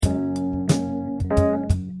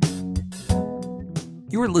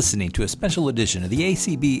You are listening to a special edition of the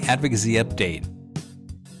ACB Advocacy Update.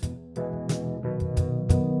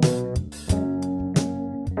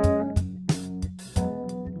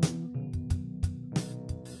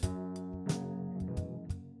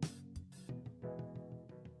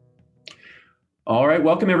 All right,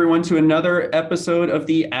 welcome everyone to another episode of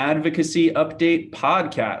the Advocacy Update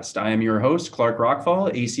podcast. I am your host, Clark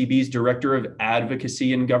Rockfall, ACB's Director of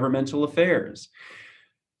Advocacy and Governmental Affairs.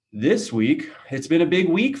 This week, it's been a big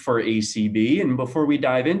week for ACB, and before we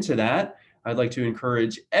dive into that, I'd like to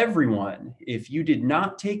encourage everyone, if you did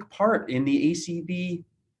not take part in the ACB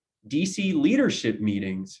DC leadership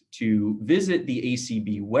meetings, to visit the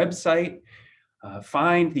ACB website,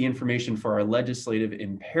 find the information for our legislative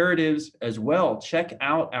imperatives as well. Check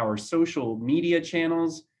out our social media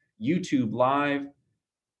channels, YouTube Live,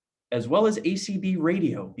 as well as ACB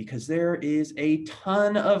Radio, because there is a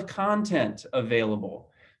ton of content available.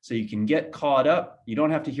 So you can get caught up. You don't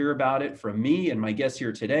have to hear about it from me and my guests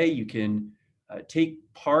here today. You can take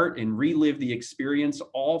part and relive the experience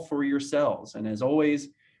all for yourselves. And as always,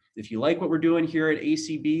 if you like what we're doing here at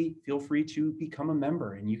ACB, feel free to become a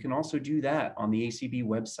member. And you can also do that on the ACB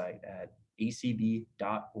website at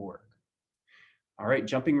acb.org. All right,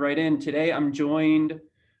 jumping right in. Today, I'm joined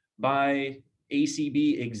by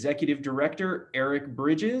ACB Executive Director, Eric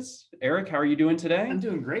Bridges. Eric, how are you doing today? I'm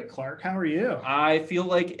doing great, Clark. How are you? I feel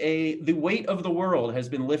like the weight of the world has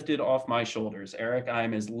been lifted off my shoulders, Eric.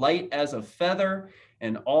 I'm as light as a feather,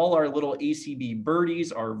 and all our little ACB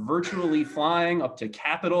birdies are virtually flying up to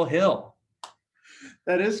Capitol Hill.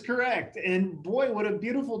 That is correct. And boy, what a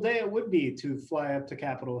beautiful day it would be to fly up to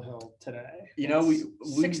Capitol Hill today. You know, we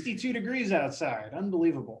 62 degrees outside.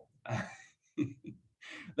 Unbelievable.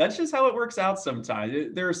 That's just how it works out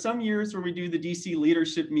sometimes. There are some years where we do the DC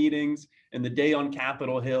leadership meetings and the day on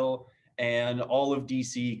Capitol Hill, and all of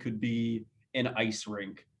DC could be an ice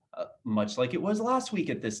rink, much like it was last week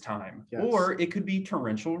at this time. Yes. Or it could be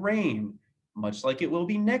torrential rain, much like it will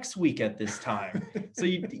be next week at this time. So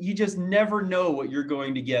you just never know what you're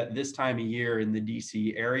going to get this time of year in the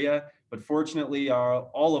DC area. But fortunately,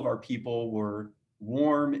 all of our people were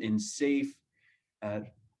warm and safe,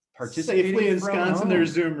 participating safely ensconced in their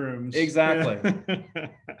Zoom rooms. Exactly.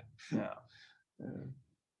 Yeah.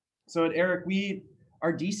 So at Eric,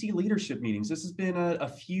 our DC leadership meetings, this has been a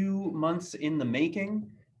few months in the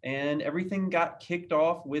making, and everything got kicked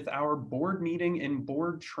off with our board meeting and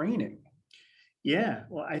board training. Yeah,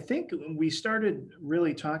 well, I think we started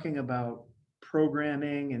really talking about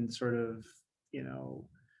programming and sort of,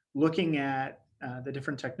 looking at the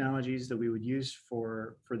different technologies that we would use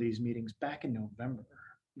for these meetings back in November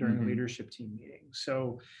during a leadership team meeting.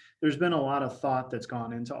 So there's been a lot of thought that's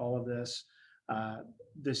gone into all of this.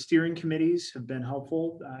 The steering committees have been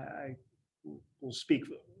helpful. I will speak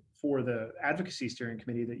for the advocacy steering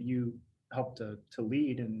committee that you helped to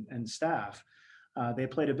lead and staff. They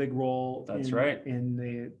played a big role in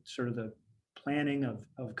the sort of the planning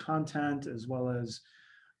of content, as well as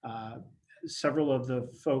several of the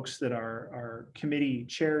folks that are committee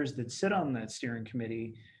chairs that sit on that steering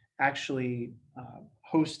committee actually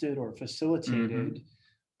hosted or facilitated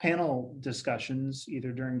panel discussions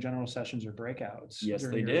either during general sessions or breakouts. Yes,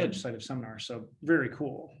 during they your did. Legislative seminar. So very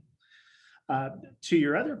cool. To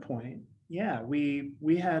your other point, yeah, we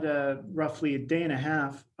had roughly a day and a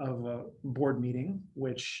half of a board meeting,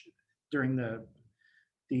 which during the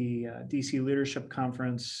DC Leadership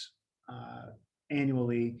Conference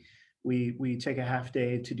annually, we take a half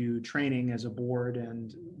day to do training as a board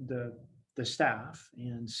and the staff.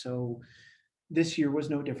 And so this year was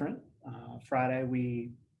no different. Friday,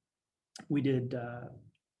 we did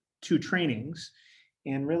 2 trainings,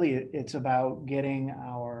 and really it's about getting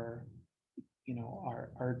our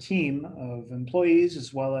team of employees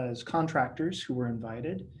as well as contractors who were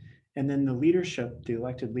invited, and then the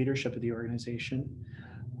elected leadership of the organization,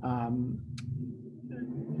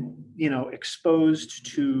 exposed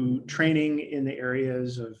to training in the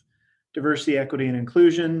areas of diversity, equity, and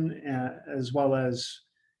inclusion, as well as,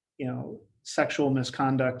 sexual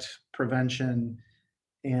misconduct prevention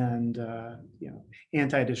and,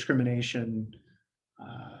 anti-discrimination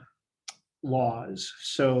laws.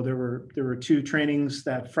 So there were 2 trainings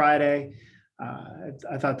that Friday.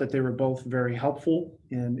 I thought that they were both very helpful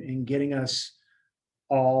in getting us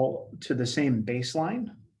all to the same baseline,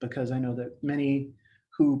 because I know that many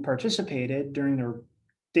who participated during their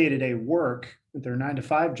day-to-day work, their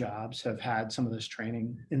 9-to-5 jobs, have had some of this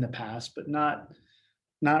training in the past, but not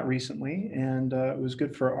recently. And it was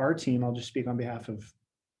good for our team. I'll just speak on behalf of,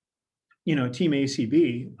 Team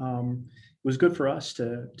ACB. was good for us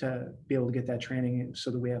to be able to get that training so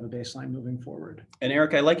that we have a baseline moving forward. And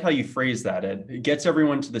Eric, I like how you phrase that. It gets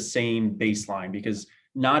everyone to the same baseline, because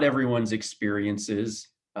not everyone's experiences,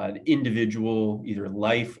 individual either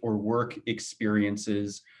life or work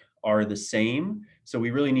experiences, are the same. So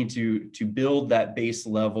we really need to build that base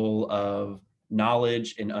level of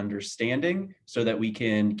knowledge and understanding so that we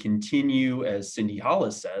can continue, as Cindy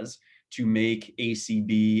Hollis says, to make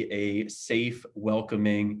ACB a safe,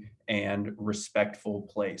 welcoming, and respectful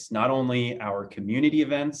place. Not only our community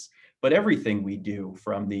events, but everything we do,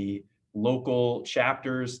 from the local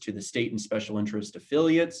chapters to the state and special interest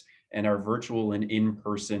affiliates and our virtual and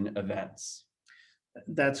in-person events.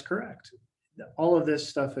 That's correct. All of this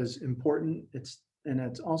stuff is important.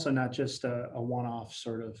 It's also not just a one-off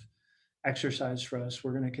sort of exercise for us.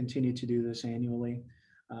 We're going to continue to do this annually.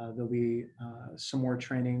 There'll be some more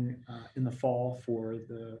training in the fall for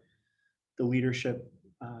the leadership,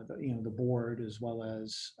 the board, as well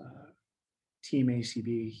as Team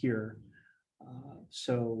ACB here.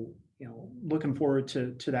 So, looking forward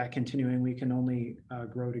to that continuing. We can only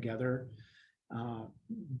grow together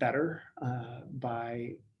better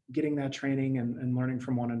by getting that training and learning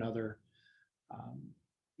from one another.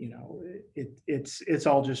 It's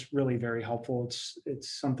all just really very helpful.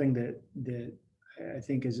 It's something that I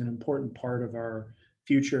think is an important part of our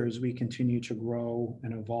future as we continue to grow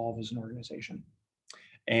and evolve as an organization.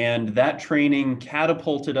 And that training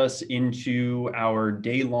catapulted us into our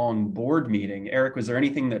day-long board meeting. Eric, was there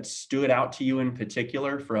anything that stood out to you in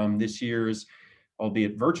particular from this year's,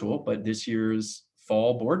 albeit virtual, but this year's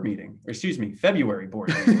fall board meeting? February board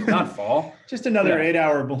meeting, not fall. Just another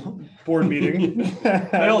 8-hour board meeting.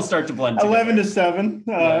 It'll start to blend together. 11 to 7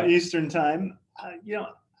 Eastern time.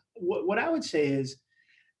 What I would say is,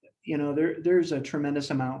 there's a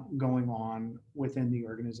tremendous amount going on within the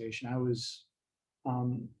organization. I was,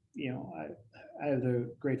 I have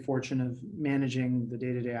the great fortune of managing the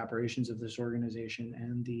day-to-day operations of this organization,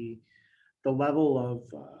 and the level of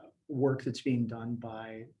work that's being done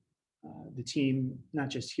by the team, not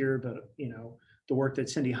just here, but the work that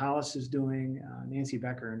Cindy Hollis is doing, Nancy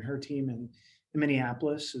Becker and her team in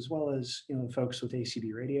Minneapolis, as well as the folks with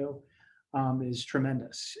ACB Radio, is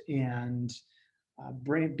tremendous. And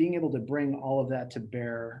being able to bring all of that to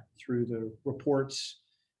bear through the reports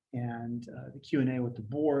and the Q&A with the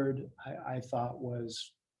board, I thought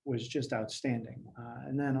was just outstanding.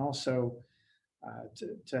 And then also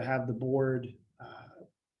to have the board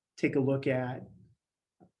take a look at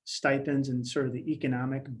stipends and sort of the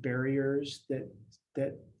economic barriers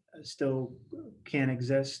that still can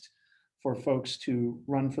exist for folks to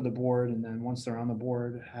run for the board, and then once they're on the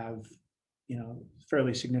board have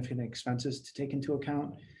fairly significant expenses to take into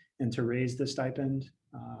account, and to raise the stipend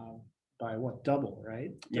by double,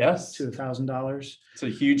 right? Yes, to $1,000. It's a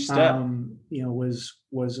huge step.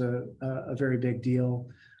 Was a very big deal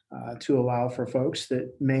to allow for folks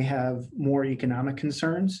that may have more economic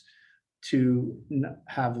concerns to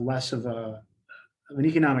have less of an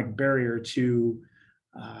economic barrier to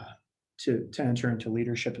enter into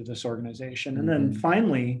leadership of this organization. And then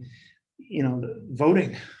finally, the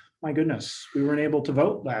voting. My goodness, we weren't able to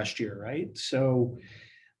vote last year, right? So,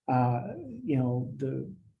 there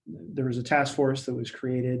was a task force that was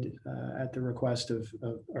created at the request of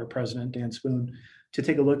our president, Dan Spoon, to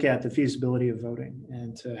take a look at the feasibility of voting,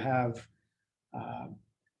 and to have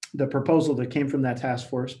the proposal that came from that task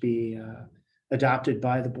force be adopted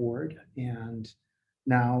by the board. And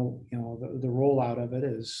now, the rollout of it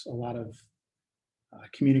is a lot of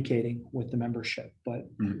communicating with the membership, but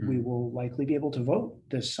we will likely be able to vote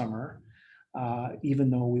this summer, even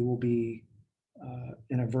though we will be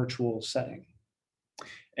in a virtual setting.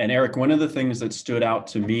 And Eric, one of the things that stood out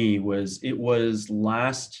to me was it was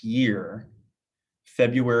last year,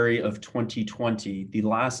 February of 2020, the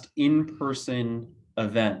last in-person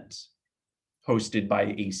event hosted by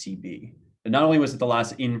ACB. And not only was it the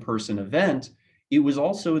last in-person event, it was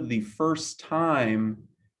also the first time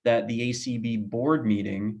that the ACB board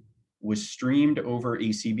meeting was streamed over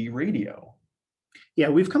ACB Radio. Yeah,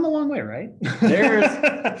 we've come a long way, right?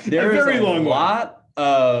 There's a lot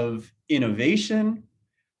of innovation,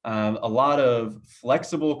 a lot of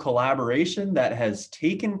flexible collaboration that has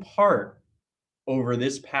taken part over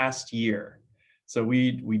this past year. So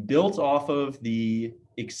we built off of the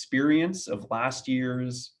experience of last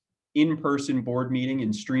year's in-person board meeting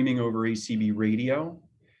and streaming over ACB Radio.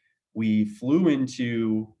 We flew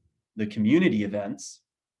into the community events,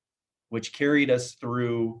 which carried us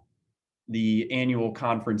through the annual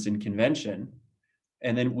conference and convention.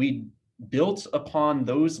 And then we built upon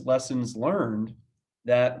those lessons learned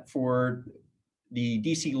that for the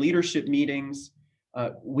DC leadership meetings,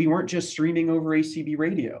 we weren't just streaming over ACB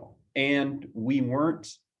radio, and we weren't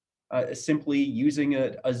simply using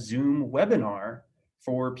a Zoom webinar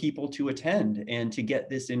for people to attend and to get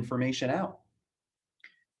this information out.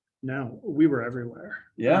 No, we were everywhere.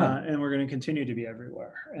 Yeah. And we're going to continue to be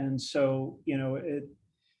everywhere. And so,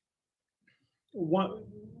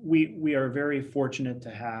 we are very fortunate to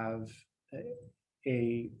have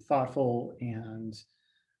a thoughtful and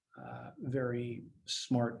very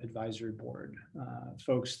smart advisory board,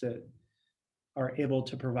 folks that are able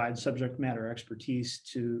to provide subject matter expertise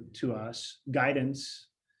to us, guidance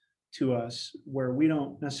to us, where we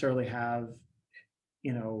don't necessarily have,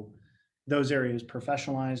 those areas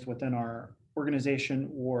professionalized within our organization,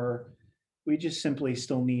 or we just simply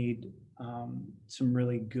still need some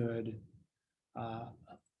really good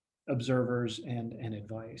observers and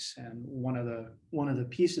advice. And one of the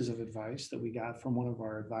pieces of advice that we got from one of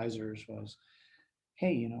our advisors was,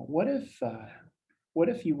 hey, what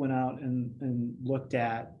if you went out and looked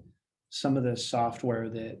at some of the software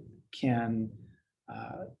that can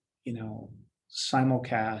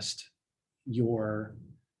simulcast your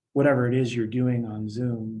whatever it is you're doing on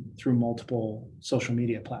Zoom through multiple social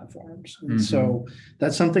media platforms. And so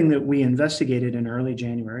that's something that we investigated in early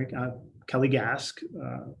January. Kelly Gask,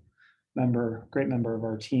 great member of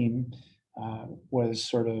our team, was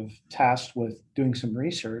sort of tasked with doing some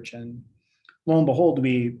research, and lo and behold,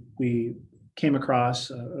 we came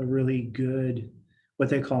across a really good, what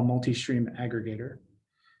they call multi-stream aggregator.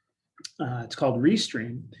 It's called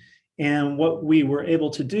Restream. And what we were able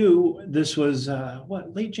to do, this was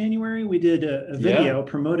late January, we did a video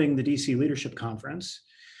promoting the DC Leadership Conference.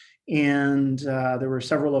 And there were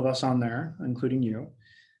several of us on there, including you.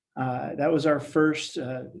 That was our first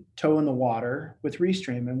toe in the water with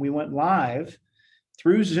Restream. And we went live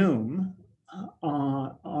through Zoom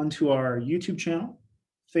onto our YouTube channel,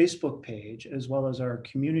 Facebook page, as well as our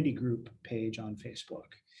community group page on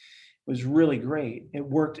Facebook. It was really great. It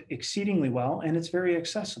worked exceedingly well, and it's very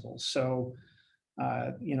accessible. So,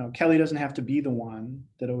 Kelly doesn't have to be the one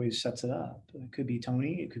that always sets it up. It could be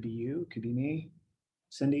Tony, it could be you, it could be me,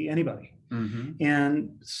 Cindy, anybody. Mm-hmm.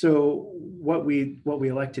 And so what we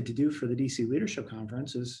elected to do for the DC Leadership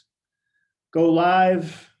Conference is go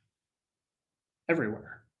live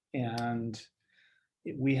everywhere. And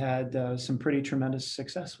we had some pretty tremendous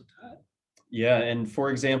success with that. Yeah, and for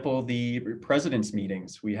example, the president's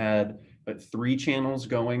meetings, we had 3 channels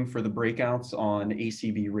going for the breakouts on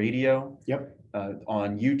ACB Radio. Yep.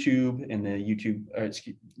 On YouTube and the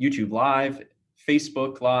YouTube Live,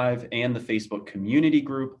 Facebook Live, and the Facebook community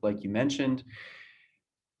group, like you mentioned.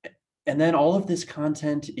 And then all of this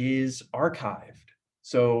content is archived.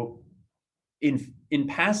 So in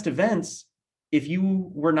past events, if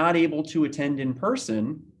you were not able to attend in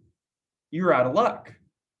person, you're out of luck.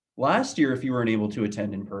 Last year, if you weren't able to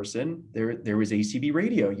attend in person, there was ACB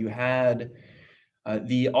Radio. You had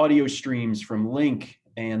the audio streams from Link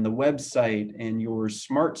and the website and your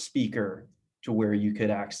smart speaker to where you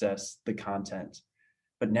could access the content.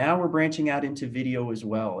 But now we're branching out into video as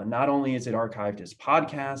well. And not only is it archived as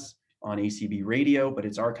podcasts on ACB Radio, but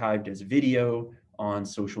it's archived as video on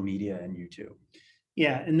social media and YouTube.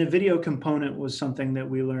 Yeah, and the video component was something that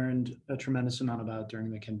we learned a tremendous amount about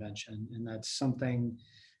during the convention. And that's something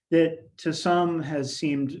that to some has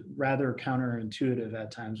seemed rather counterintuitive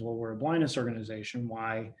at times. Well, we're a blindness organization.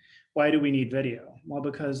 Why do we need video? Well,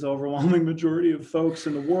 because the overwhelming majority of folks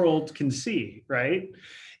in the world can see, right?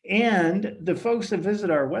 And the folks that visit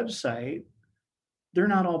our website, they're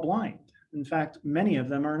not all blind. In fact, many of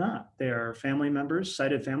them are not. They are family members,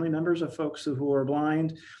 sighted family members of folks who are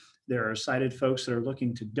blind. There are sighted folks that are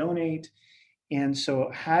looking to donate. And so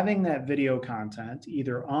having that video content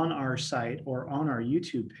either on our site or on our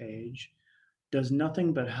YouTube page does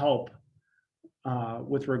nothing but help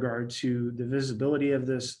with regard to the visibility of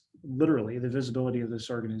this, literally the visibility of this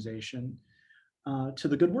organization to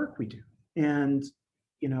the good work we do. And,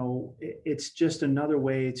 it's just another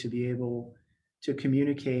way to be able to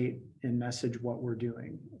communicate and message what we're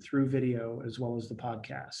doing through video as well as the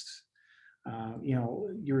podcasts.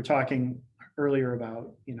 You were talking earlier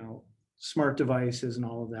about, smart devices and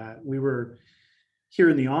all of that. We were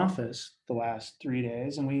here in the office the last 3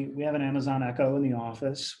 days, and we have an Amazon Echo in the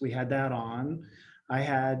office. We had that on. I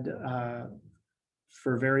had,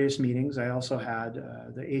 for various meetings, I also had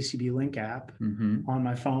the ACB Link app on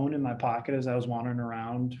my phone in my pocket as I was wandering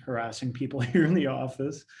around harassing people here in the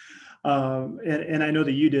office. And I know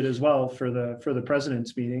that you did as well for the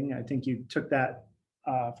president's meeting. I think you took that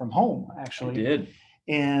from home, actually. I did.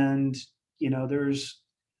 And,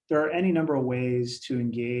 there are any number of ways to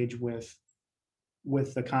engage with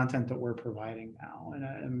with the content that we're providing now. And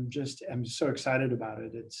I'm so excited about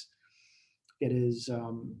it.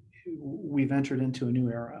 We've entered into a new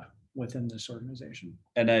era within this organization.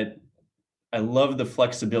 And I love the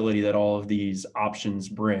flexibility that all of these options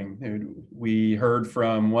bring. We heard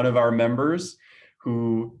from one of our members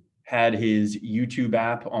who had his YouTube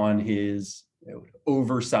app on his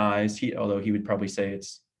oversized, although he would probably say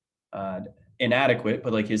it's inadequate,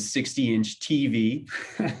 but like his 60-inch TV,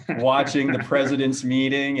 watching the president's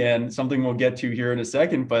meeting, and something we'll get to here in a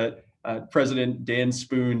second, but President Dan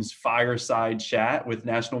Spoon's fireside chat with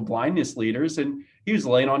national blindness leaders, and he was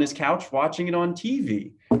laying on his couch watching it on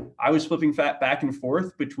TV. I was flipping back and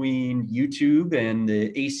forth between YouTube and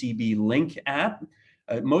the ACB Link app.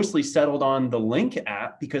 Mostly settled on the Link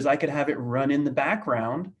app because I could have it run in the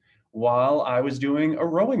background while I was doing a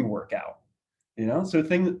rowing workout. So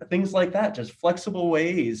things like that, just flexible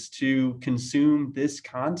ways to consume this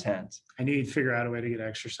content. I need to figure out a way to get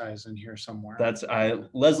exercise in here somewhere.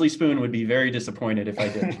 Leslie Spoon would be very disappointed if I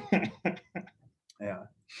didn't. Yeah.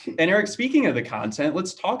 And Eric, speaking of the content,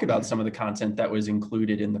 let's talk about some of the content that was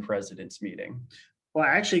included in the president's meeting. Well,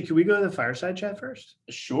 actually, could we go to the fireside chat first?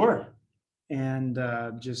 Sure. And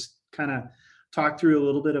just kind of talk through a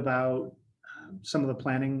little bit about some of the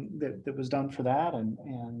planning that was done for that,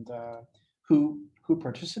 and who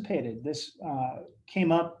participated. This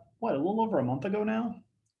came up, a little over a month ago now,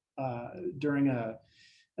 during a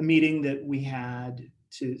meeting that we had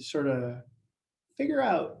to sort of figure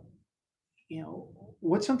out,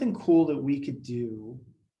 what's something cool that we could do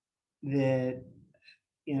that,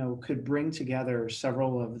 could bring together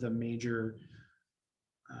several of the major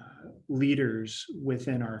leaders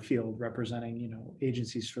within our field representing,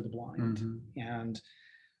 agencies for the blind. Mm-hmm. And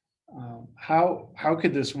how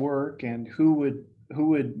could this work, and who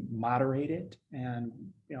would moderate it, and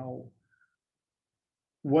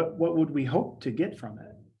what would we hope to get from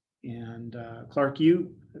it? And Clark,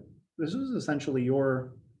 this was essentially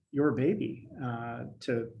your baby,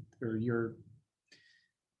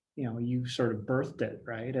 you sort of birthed it,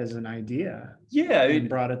 right, as an idea. Yeah, and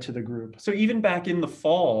brought it to the group. So even back in the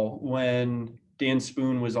fall, when Dan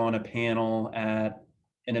Spoon was on a panel at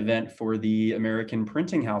an event for the American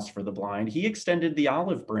Printing House for the Blind, he extended the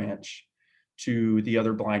olive branch to the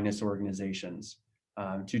other blindness organizations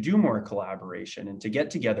to do more collaboration and to get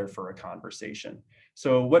together for a conversation.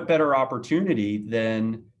 So what better opportunity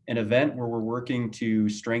than an event where we're working to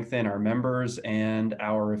strengthen our members and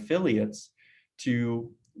our affiliates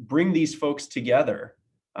to bring these folks together,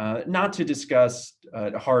 not to discuss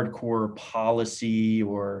hardcore policy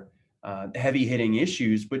or heavy hitting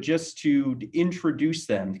issues, but just to introduce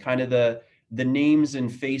them, kind of the names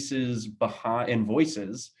and faces behind and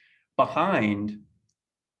voices behind,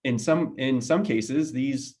 in some cases,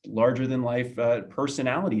 these larger than life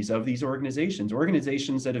personalities of these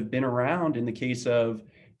organizations that have been around, in the case of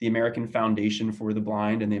the American Foundation for the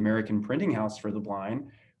Blind and the American Printing House for the Blind,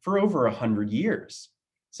 for over 100 years.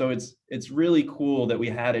 So it's really cool that we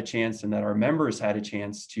had a chance, and that our members had a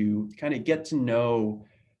chance to kind of get to know,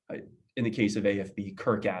 in the case of AFB,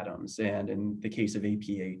 Kirk Adams, and in the case of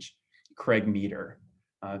APH, Craig Meador,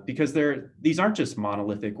 because these aren't just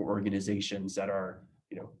monolithic organizations that are,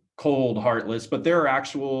 cold, heartless, but they're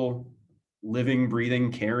actual living,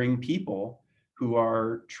 breathing, caring people who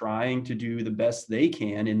are trying to do the best they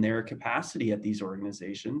can in their capacity at these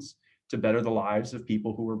organizations to better the lives of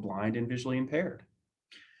people who are blind and visually impaired.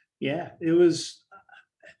 Yeah, it was,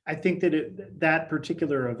 I think that that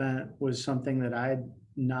particular event was something that I'd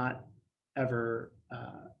not ever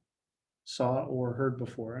saw or heard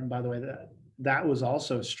before. And by the way, that was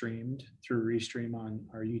also streamed through Restream on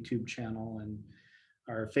our YouTube channel and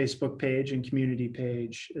our Facebook page and community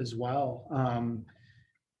page as well.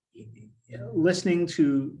 Listening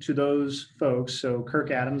to those folks, so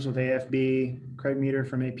Kirk Adams with AFB, Craig Meador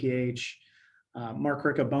from APH, Mark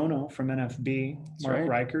Riccobono from NFB, Mark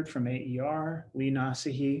Reichert from AER, Lee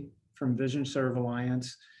Nasehi from Vision Serve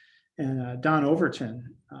Alliance, and Don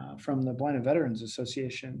Overton from the Blind and Veterans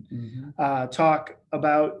Association, talk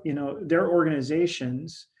about their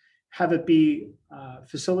organizations, have it be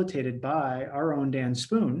facilitated by our own Dan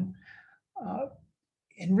Spoon,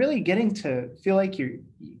 and really getting to feel like you're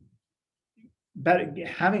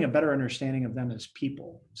having a better understanding of them as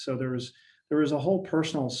people. So there was a whole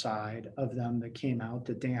personal side of them that came out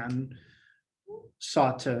that Dan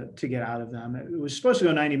sought to get out of them. It was supposed to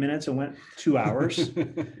go 90 minutes and went 2 hours.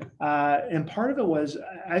 And part of it was,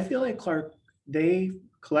 I feel like, Clark, they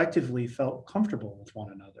collectively felt comfortable with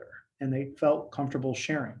one another, and they felt comfortable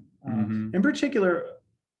sharing, in particular,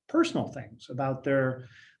 personal things about their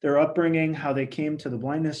upbringing, how they came to the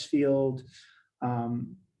blindness field,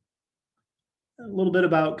 little bit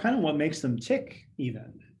about kind of what makes them tick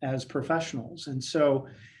even as professionals. And so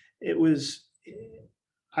it was,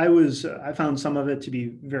 I found some of it to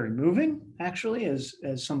be very moving, actually, as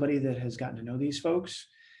somebody that has gotten to know these folks.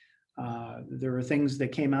 There were things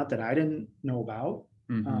that came out that I didn't know about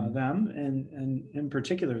them, and in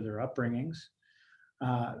particular their upbringings.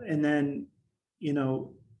 And then, you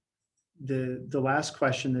know, the last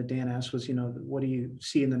question that Dan asked was, you know, what do you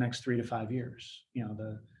see in the next 3 to 5 years? You know,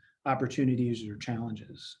 the opportunities or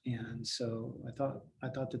challenges. And so I thought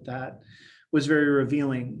that was very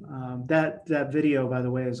revealing. That video, by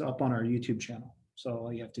the way, is up on our YouTube channel. So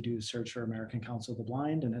all you have to do is search for American Council of the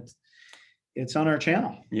Blind, and it's on our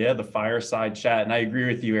channel. Yeah, the fireside chat. And I agree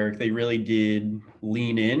with you, Eric. They really did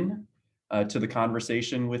lean in to the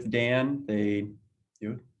conversation with Dan. They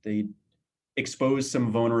exposed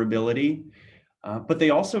some vulnerability, but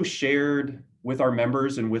they also shared with our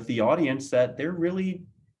members and with the audience that they're really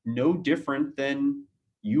no different than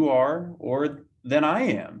you are or than I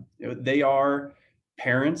am. They are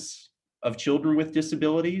parents of children with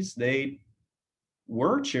disabilities. They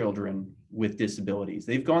were children with disabilities.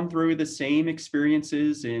 They've gone through the same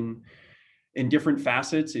experiences in different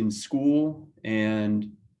facets in school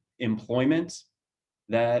and employment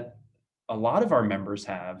that a lot of our members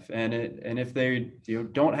have. And if they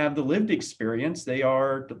don't have the lived experience, they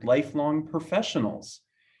are lifelong professionals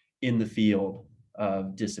in the field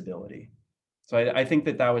of disability. So I think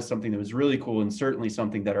that was something that was really cool, and certainly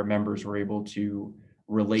something that our members were able to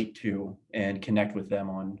relate to and connect with them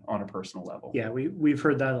on a personal level. Yeah, we've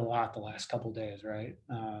heard that a lot the last couple of days, right?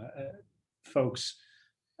 Folks,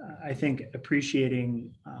 I think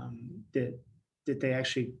appreciating that they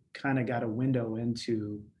actually kind of got a window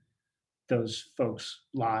into those folks'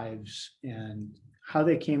 lives and how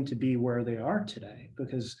they came to be where they are today.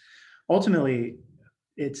 Because ultimately,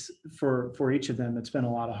 it's for each of them, it's been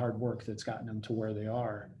a lot of hard work that's gotten them to where they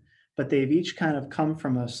are. But they've each kind of come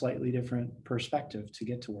from a slightly different perspective to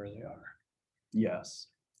get to where they are. Yes.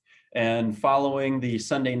 And following the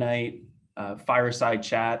Sunday night fireside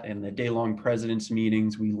chat and the day-long president's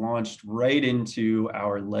meetings, we launched right into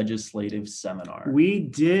our legislative seminar. We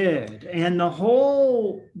did. And the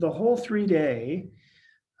whole 3-day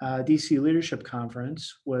DC Leadership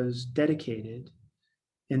Conference was dedicated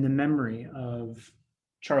in the memory of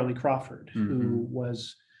Charlie Crawford, who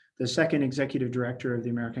was the second executive director of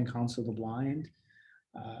the American Council of the Blind,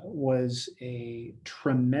 was a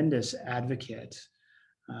tremendous advocate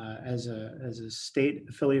as a state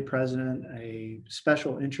affiliate president, a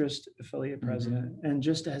special interest affiliate president, and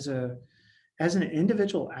just as an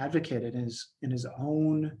individual advocate in his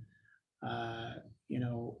own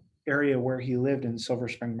area where he lived in Silver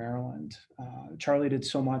Spring, Maryland. Charlie did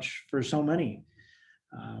so much for so many,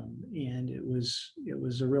 and it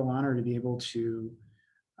was a real honor to be able to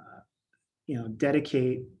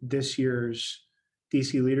dedicate this year's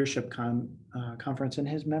DC Leadership Conference in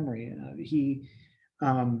his memory.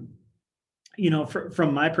 From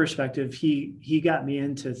my perspective, he got me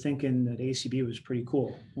into thinking that ACB was pretty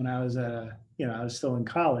cool when I was I was still in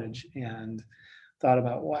college, and thought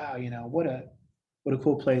about, wow, what a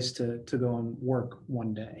cool place to go and work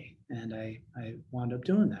one day. And I wound up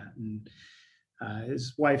doing that. And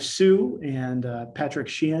his wife, Sue, and Patrick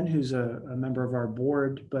Sheehan, who's a member of our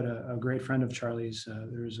board, but a great friend of Charlie's,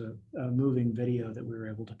 there's a moving video that we were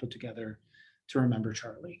able to put together to remember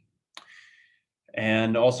Charlie.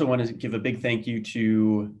 And also want to give a big thank you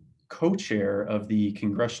to co-chair of the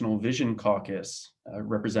Congressional Vision Caucus,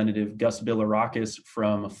 Representative Gus Bilirakis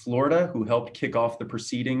from Florida, who helped kick off the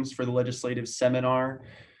proceedings for the legislative seminar.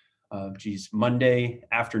 Monday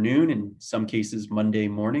afternoon, in some cases Monday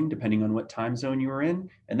morning, depending on what time zone you were in.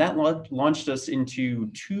 And that launched us into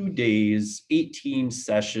 2 days, 18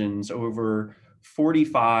 sessions, over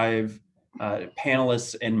 45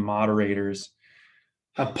 panelists and moderators.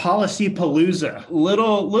 A policy palooza.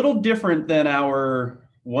 Little different than our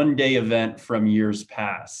one-day event from years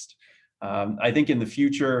past. I think in the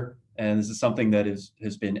future, and this is something that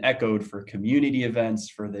has been echoed for community events,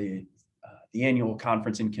 for the annual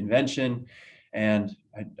conference and convention. And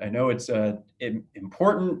I know it's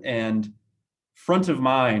important and front of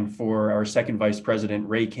mind for our second vice president,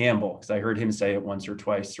 Ray Campbell, because I heard him say it once or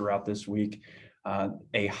twice throughout this week.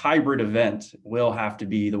 A hybrid event will have to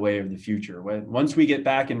be the way of the future. Once we get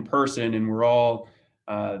back in person and we're all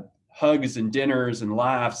hugs and dinners and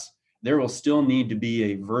laughs, there will still need to be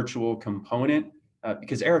a virtual component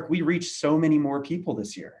because, Eric, we reached so many more people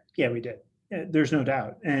this year. Yeah, we did. There's no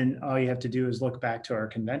doubt. And all you have to do is look back to our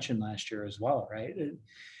convention last year as well, right?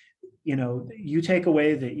 You take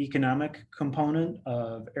away the economic component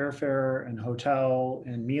of airfare and hotel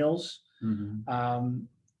and meals,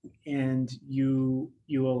 and you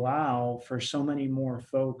allow for so many more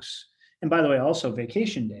folks. And by the way, also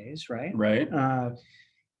vacation days, right? Right.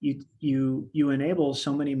 You enable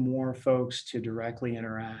so many more folks to directly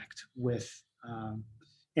interact with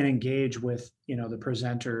and engage with the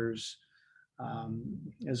presenters,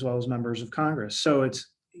 as well as members of Congress. So it's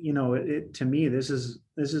to me, this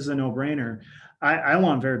is a no-brainer. I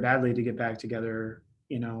want very badly to get back together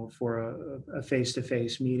for a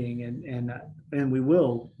face-to-face meeting, and we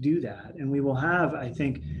will do that, and we will have, I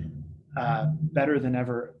think, better than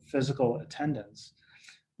ever physical attendance,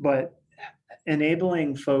 but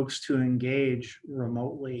enabling folks to engage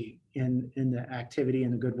remotely in the activity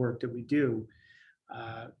and the good work that we do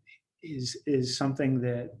is something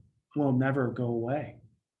that will never go away.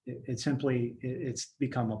 It's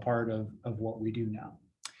become a part of what we do now.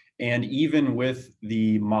 And even with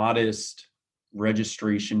the modest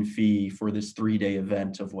registration fee for this 3-day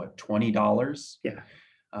event of what, $20? Yeah.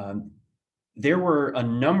 There were a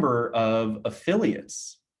number of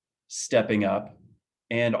affiliates stepping up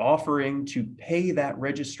and offering to pay that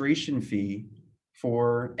registration fee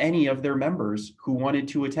for any of their members who wanted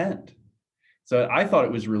to attend. So I thought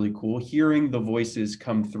it was really cool hearing the voices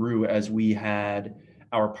come through as we had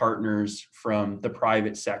our partners from the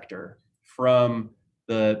private sector, from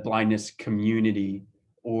the blindness community,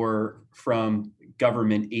 or from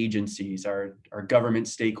government agencies, our government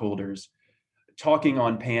stakeholders, talking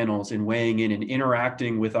on panels and weighing in and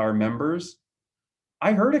interacting with our members.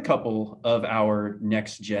 I heard a couple of our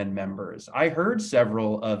Next Gen members. I heard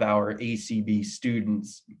several of our ACB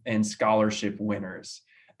students and scholarship winners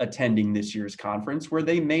attending this year's conference where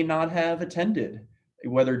they may not have attended,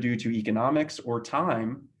 whether due to economics or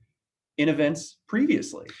time, in events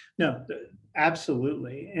previously. No,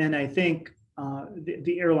 absolutely. And I think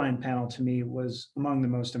the airline panel to me was among the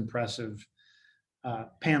most impressive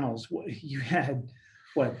panels. You had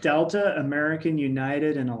Delta, American,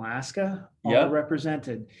 United, and Alaska all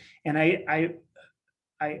represented. And I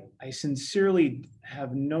sincerely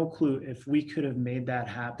have no clue if we could have made that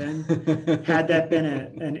happen had that been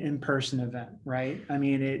an in-person event, right? I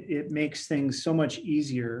mean, it makes things so much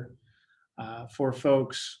easier for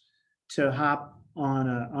folks to hop on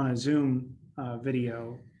a Zoom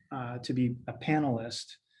video to be a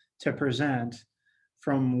panelist, to present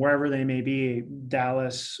from wherever they may be,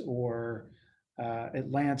 Dallas or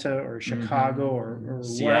Atlanta or Chicago or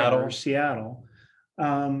Seattle,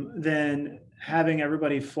 then having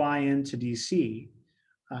everybody fly into DC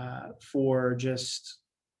for just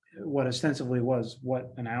what ostensibly was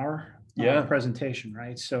an hour presentation,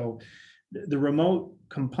 right? So the remote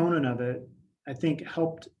component of it, I think,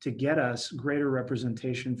 helped to get us greater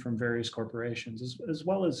representation from various corporations, as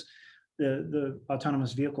well as the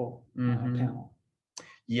autonomous vehicle panel.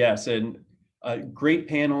 Yes, and great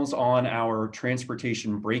panels on our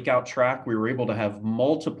transportation breakout track. We were able to have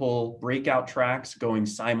multiple breakout tracks going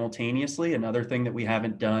simultaneously, another thing that we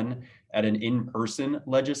haven't done at an in-person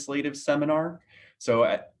legislative seminar.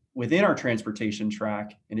 So within our transportation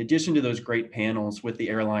track, in addition to those great panels with the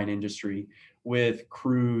airline industry, with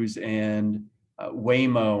Cruise and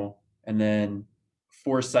Waymo, and then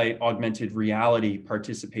Foresight Augmented Reality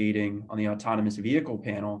participating on the autonomous vehicle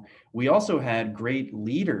panel, we also had great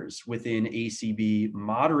leaders within ACB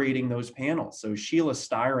moderating those panels. So Sheila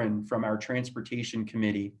Styron from our Transportation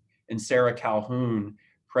Committee and Sarah Calhoun,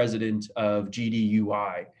 president of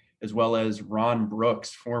GDUI, as well as Ron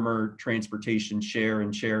Brooks, former transportation chair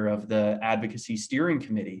and chair of the Advocacy Steering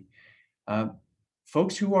Committee.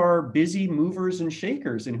 Folks who are busy movers and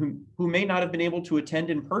shakers and who may not have been able to attend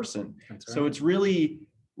in person. That's right. So it's really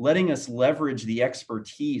letting us leverage the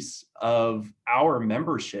expertise of our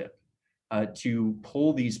membership to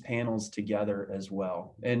pull these panels together as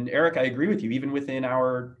well. And Eric, I agree with you, even within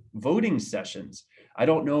our voting sessions, I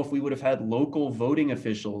don't know if we would have had local voting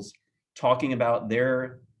officials talking about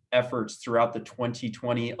their efforts throughout the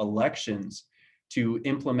 2020 elections to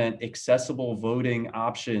implement accessible voting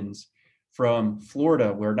options from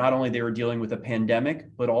Florida, where not only they were dealing with a pandemic,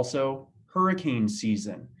 but also hurricane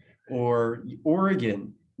season, or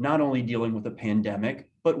Oregon, not only dealing with a pandemic,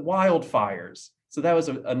 but wildfires. So that was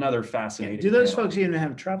another fascinating. Do those folks even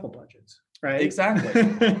have travel budgets, right? Exactly,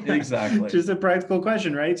 exactly. Just a practical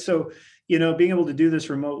question, right? So, being able to do this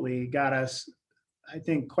remotely got us, I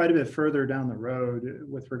think, quite a bit further down the road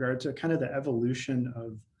with regard to kind of the evolution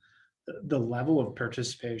of the level of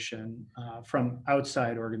participation from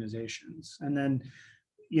outside organizations. And then,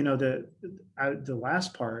 the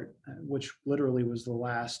last part, which literally was the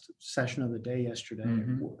last session of the day yesterday,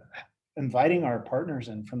 inviting our partners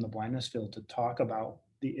in from the blindness field to talk about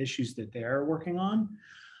the issues that they're working on.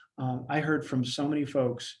 I heard from so many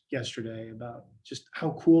folks yesterday about just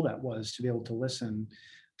how cool that was to be able to listen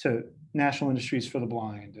to National Industries for the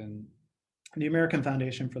Blind and the American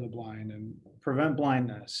Foundation for the Blind and Prevent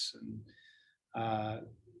Blindness and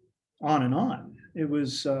on and on. It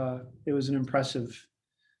was an impressive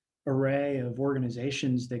array of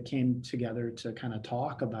organizations that came together to kind of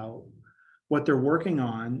talk about what they're working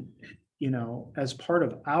on, as part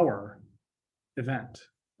of our event,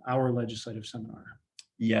 our legislative seminar.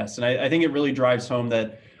 Yes, and I think it really drives home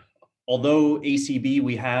that although ACB,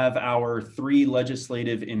 we have our 3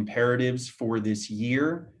 legislative imperatives for this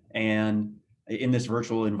year, and in this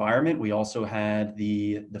virtual environment, we also had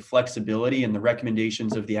the flexibility and the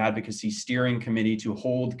recommendations of the Advocacy Steering Committee to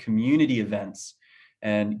hold community events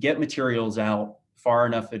and get materials out far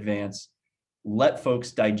enough advance, let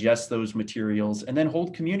folks digest those materials, and then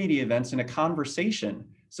hold community events in a conversation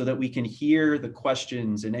so that we can hear the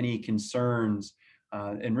questions and any concerns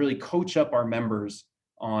and really coach up our members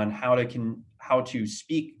on how to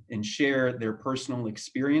speak and share their personal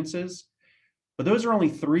experiences. But those are only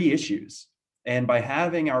 3 issues. And by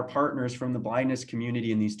having our partners from the blindness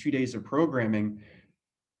community in these 2 days of programming,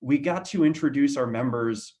 we got to introduce our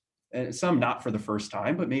members, some not for the first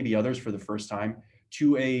time, but maybe others for the first time,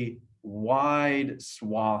 to a wide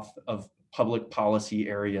swath of public policy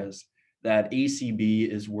areas that ACB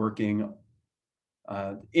is working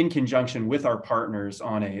in conjunction with our partners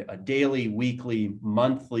on a daily, weekly,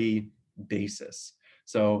 monthly basis.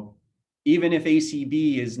 So even if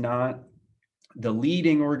ACB is not the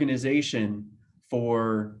leading organization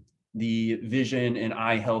for the vision and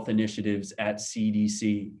eye health initiatives at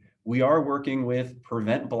CDC, we are working with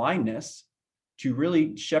Prevent Blindness to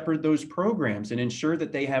really shepherd those programs and ensure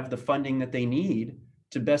that they have the funding that they need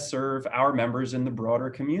to best serve our members in the broader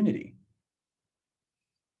community.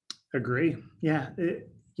 Agree. Yeah.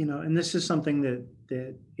 And this is something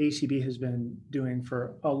that ACB has been doing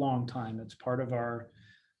for a long time. It's part of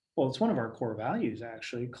it's one of our core values,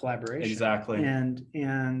 actually, collaboration. Exactly.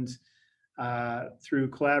 And through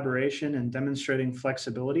collaboration and demonstrating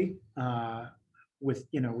flexibility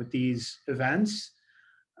with these events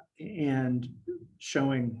and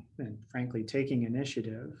showing and frankly taking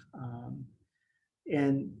initiative.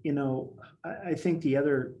 I think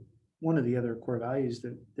one of the other core values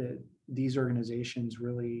that these organizations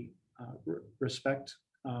really respect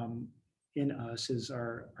in us is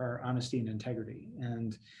our honesty and integrity,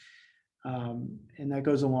 and that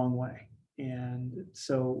goes a long way. And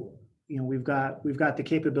so we've got the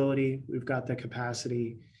capability, we've got the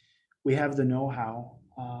capacity, we have the know-how,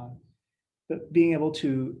 but being able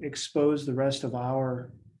to expose the rest of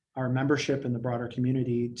our membership in the broader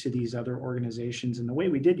community to these other organizations in the way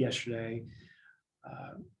we did yesterday,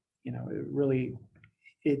 it really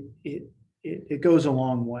it goes a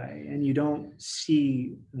long way, and you don't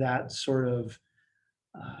see that sort of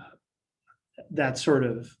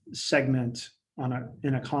segment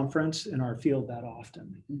in a conference in our field that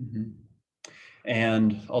often. Mm-hmm.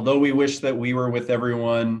 And although we wish that we were with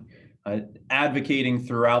everyone advocating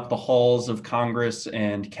throughout the halls of Congress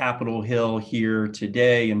and Capitol Hill here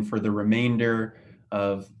today and for the remainder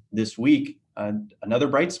of this week, another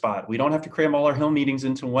bright spot. We don't have to cram all our Hill meetings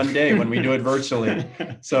into one day when we do it virtually.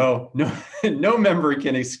 So no member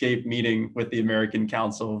can escape meeting with the American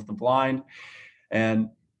Council of the Blind. And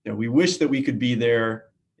we wish that we could be there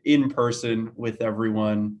in person with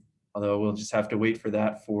everyone, although we'll just have to wait for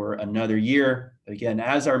that for another year. Again,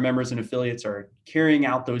 as our members and affiliates are carrying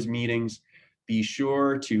out those meetings, be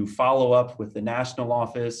sure to follow up with the national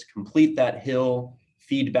office, complete that Hill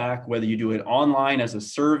feedback, whether you do it online as a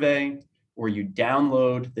survey or you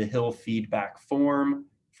download the Hill feedback form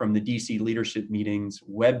from the DC Leadership Meetings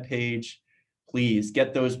webpage. Please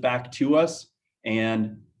get those back to us,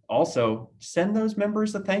 and also send those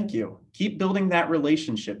members a thank you. Keep building that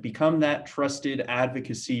relationship, become that trusted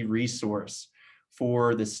advocacy resource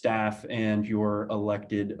for the staff and your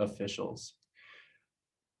elected officials.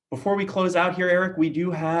 Before we close out here, Eric, we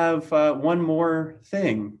do have one more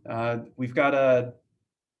thing. We've got a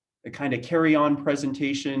kind of carry-on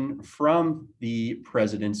presentation from the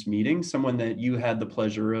president's meeting, someone that you had the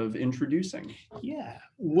pleasure of introducing. Yeah,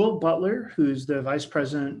 Will Butler, who's the Vice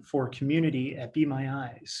President for Community at Be My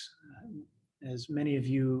Eyes. As many of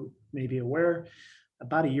you may be aware,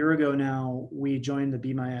 about a year ago now, we joined the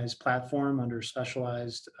Be My Eyes platform under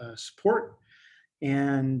specialized support,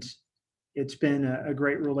 and it's been a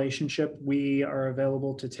great relationship. We are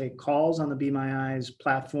available to take calls on the Be My Eyes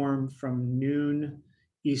platform from noon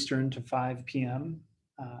Eastern to 5 p.m.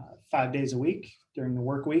 5 days a week during the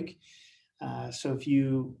work week. So if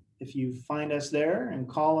you if you find us there and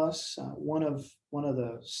call us, one of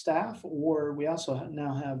the staff, or we also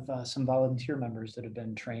now have some volunteer members that have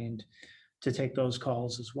been trained to take those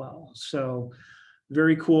calls as well. So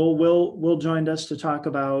very cool. Will joined us to talk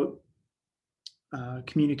about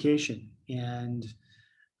communication and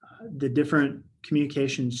the different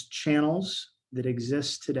communications channels that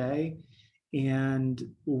exist today, and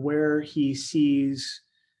where he sees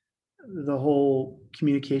the whole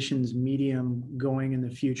communications medium going in the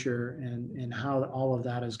future, and how all of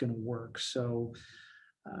that is going to work. So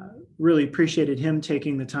really appreciated him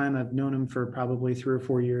taking the time. I've known him for probably 3 or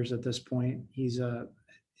 4 years at this point. He's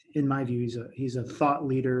in my view, he's a thought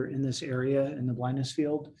leader in this area in the blindness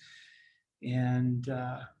field, and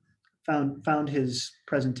found his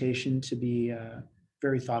presentation to be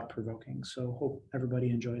very thought-provoking. So hope everybody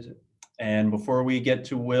enjoys it. And before we get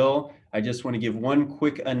to Will, I just want to give one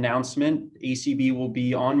quick announcement. ACB will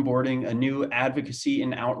be onboarding a new advocacy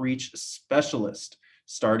and outreach specialist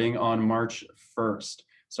starting on March 1st.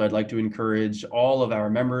 So I'd like to encourage all of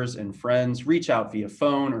our members and friends, reach out via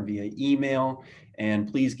phone or via email, and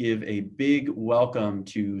please give a big welcome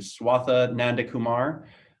to Swatha Nandakumar,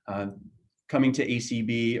 coming to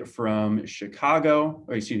ACB from Chicago,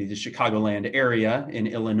 or excuse me, the Chicagoland area in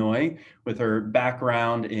Illinois, with her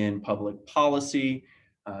background in public policy.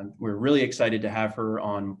 We're really excited to have her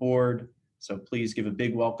on board. So please give a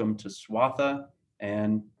big welcome to Swatha.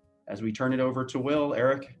 And as we turn it over to Will,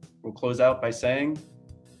 Eric, we'll close out by saying,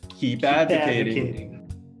 keep advocating.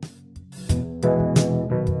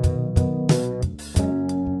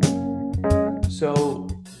 So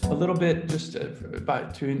a little bit just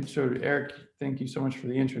about so Eric, thank you so much for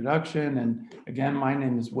the introduction. And again, my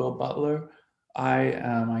name is Will Butler.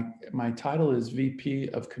 My title is VP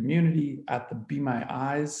of Community at the Be My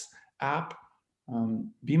Eyes app.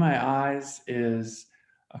 Be My Eyes is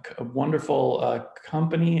a wonderful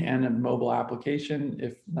company and a mobile application.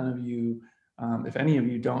 If any of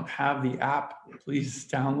you don't have the app, please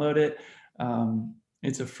download it.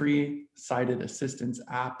 It's a free sighted assistance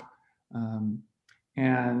app.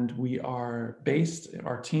 And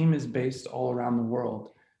our team is based all around the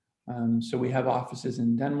world. So we have offices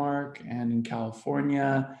in Denmark and in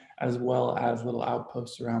California, as well as little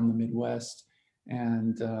outposts around the Midwest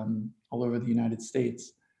and all over the United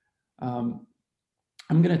States. I'm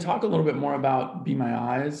going to talk a little bit more about Be My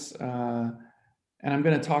Eyes, and I'm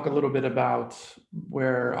going to talk a little bit about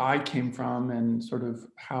where I came from and sort of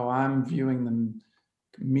how I'm viewing the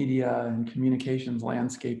media and communications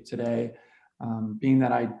landscape today. Being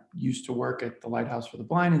that I used to work at the Lighthouse for the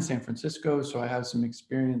Blind in San Francisco, so I have some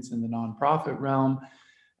experience in the nonprofit realm.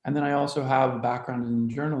 And then I also have a background in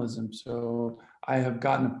journalism, so I have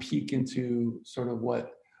gotten a peek into sort of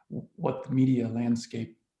what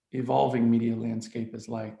the evolving media landscape is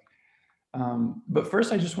like. But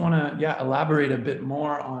first, I just want to elaborate a bit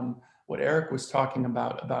more on what Eric was talking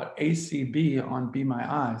about ACB on Be My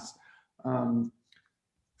Eyes.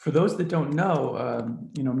 For those that don't know,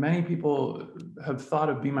 many people have thought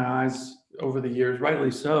of Be My Eyes over the years, rightly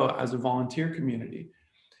so, as a volunteer community.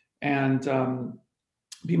 And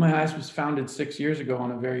Be My Eyes was founded 6 years ago on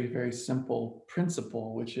a very, very simple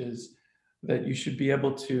principle, which is that you should be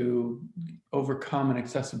able to overcome an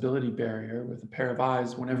accessibility barrier with a pair of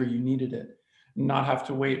eyes whenever you needed it, not have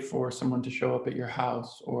to wait for someone to show up at your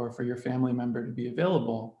house or for your family member to be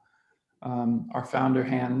available. Our founder,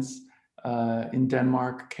 Hans, in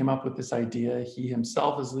Denmark, came up with this idea. He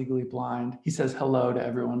himself is legally blind. He says hello to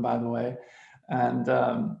everyone, by the way.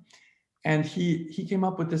 And he came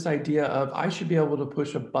up with this idea of, I should be able to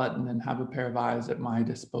push a button and have a pair of eyes at my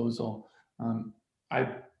disposal.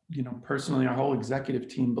 Personally, our whole executive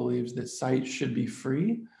team believes that sight should be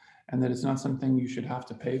free and that it's not something you should have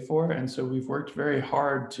to pay for. And so we've worked very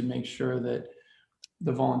hard to make sure that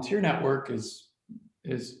the volunteer network is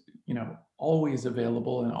always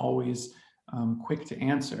available and always quick to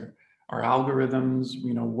answer. Our algorithms,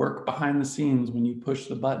 work behind the scenes when you push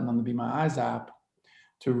the button on the Be My Eyes app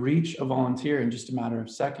to reach a volunteer in just a matter of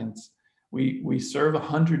seconds. We serve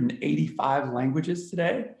 185 languages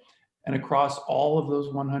today, and across all of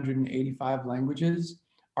those 185 languages,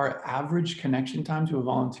 our average connection time to a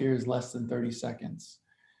volunteer is less than 30 seconds.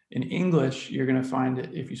 In English, you're going to find it,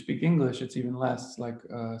 if you speak English, it's even less,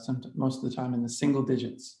 most of the time in the single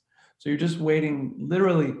digits. So you're just waiting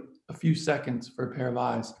literally a few seconds for a pair of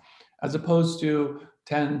eyes, as opposed to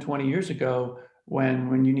 10, 20 years ago,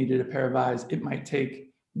 when you needed a pair of eyes, it might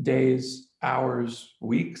take days, hours,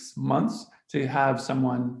 weeks, months to have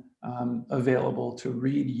someone available to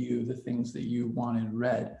read you the things that you wanted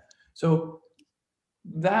read. So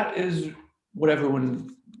that is what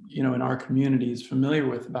everyone in our community is familiar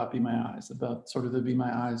with about Be My Eyes, about sort of the Be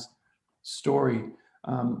My Eyes story.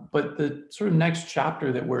 But the sort of next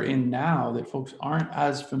chapter that we're in now that folks aren't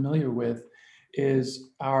as familiar with is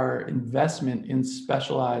our investment in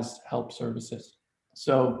specialized help services.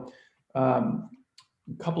 So a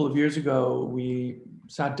couple of years ago, we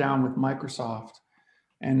sat down with Microsoft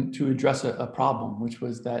and to address a problem, which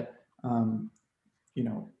was that,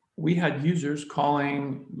 we had users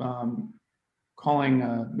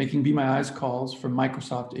making Be My Eyes calls for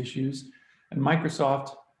Microsoft issues, and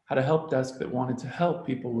Microsoft had a help desk that wanted to help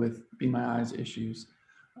people with Be My Eyes issues.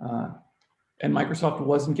 And Microsoft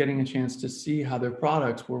wasn't getting a chance to see how their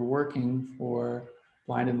products were working for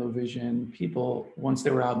blind and low vision people once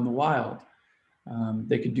they were out in the wild.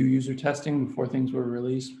 They could do user testing before things were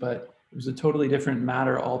released, but it was a totally different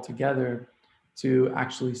matter altogether to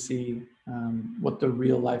actually see what the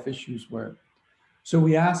real life issues were. So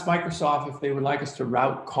we asked Microsoft if they would like us to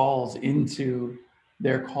route calls into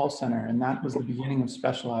their call center, and that was the beginning of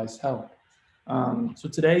specialized help. So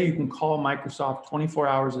today you can call Microsoft 24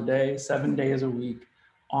 hours a day, 7 days a week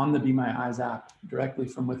on the Be My Eyes app, directly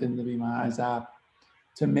from within the Be My Eyes app,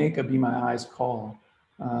 to make a Be My Eyes call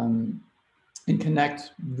and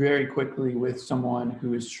connect very quickly with someone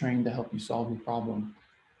who is trained to help you solve your problem.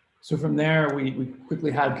 So from there, we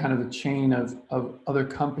quickly had kind of a chain of other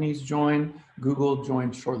companies join. Google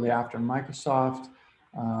joined shortly after Microsoft.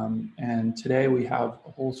 And today we have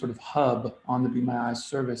a whole sort of hub on the Be My Eyes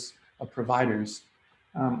service of providers.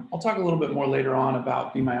 I'll talk a little bit more later on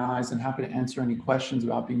about Be My Eyes and happy to answer any questions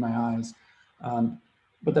about Be My Eyes.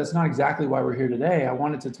 But that's not exactly why we're here today. I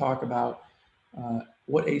wanted to talk about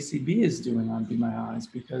what ACB is doing on Be My Eyes,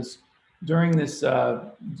 because during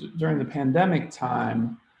the pandemic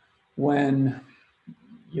time, when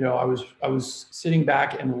I was sitting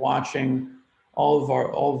back and watching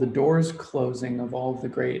all of the doors closing of all of the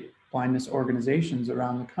great blindness organizations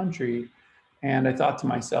around the country, and I thought to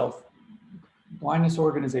myself, blindness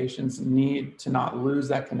organizations need to not lose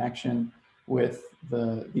that connection with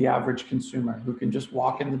the average consumer who can just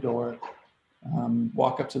walk in the door,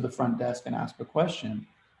 walk up to the front desk and ask a question,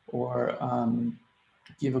 or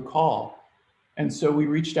give a call. And so we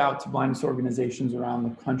reached out to blindness organizations around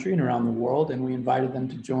the country and around the world, and we invited them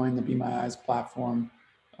to join the Be My Eyes platform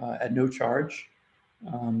at no charge.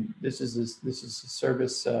 This is a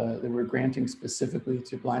service that we're granting specifically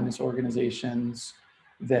to blindness organizations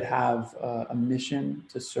that have a mission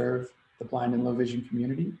to serve the blind and low vision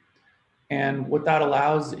community. And what that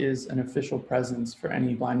allows is an official presence for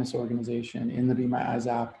any blindness organization in the Be My Eyes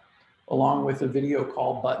app, along with a video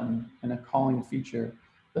call button and a calling feature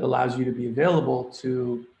that allows you to be available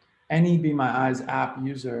to any Be My Eyes app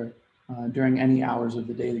user during any hours of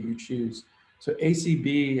the day that you choose. So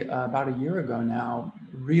ACB, about a year ago now,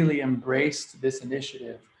 really embraced this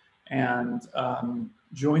initiative and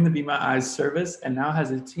joined the Be My Eyes service, and now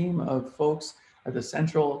has a team of folks at the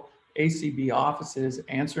central ACB offices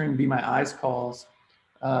answering Be My Eyes calls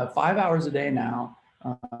 5 hours a day now,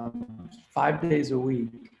 5 days a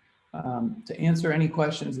week, to answer any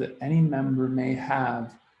questions that any member may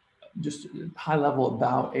have, just high level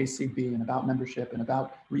about ACB and about membership and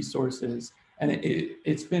about resources. And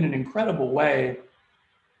it's been an incredible way,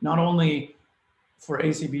 not only for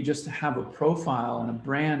ACB just to have a profile and a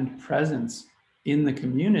brand presence in the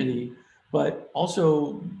community, but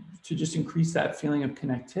also to just increase that feeling of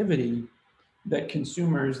connectivity that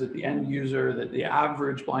consumers, that the end user, that the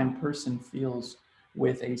average blind person feels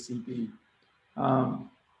with ACB.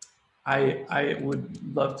 I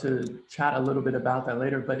would love to chat a little bit about that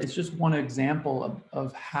later, but it's just one example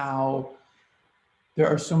of how there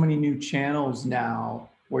are so many new channels now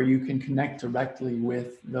where you can connect directly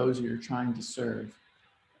with those you're trying to serve.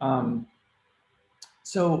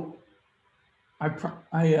 So I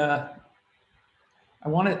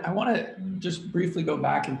want to just briefly go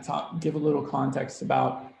back and give a little context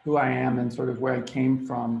about who I am and sort of where I came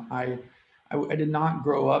from. I did not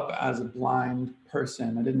grow up as a blind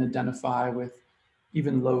person. I didn't identify with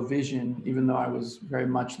even low vision, even though I was very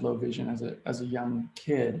much low vision as a young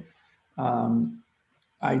kid.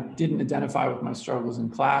 I didn't identify with my struggles in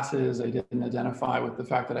classes. I didn't identify with the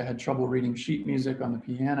fact that I had trouble reading sheet music on the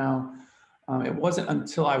piano. It wasn't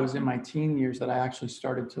until I was in my teen years that I actually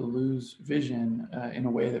started to lose vision in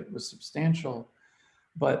a way that was substantial.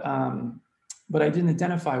 But I didn't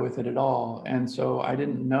identify with it at all. And so I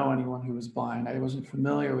didn't know anyone who was blind. I wasn't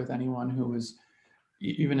familiar with anyone who was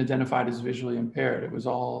even identified as visually impaired. It was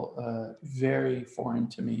all very foreign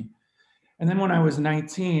to me. And then when I was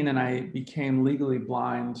 19 and I became legally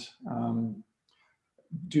blind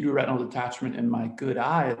due to retinal detachment in my good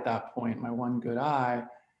eye at that point, my one good eye,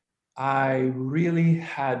 I really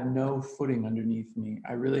had no footing underneath me.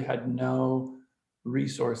 I really had no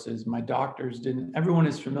resources. My doctors didn't. Everyone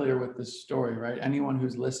is familiar with this story, right? Anyone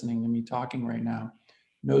who's listening to me talking right now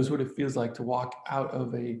knows what it feels like to walk out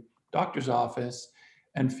of a doctor's office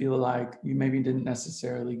and feel like you maybe didn't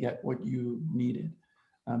necessarily get what you needed,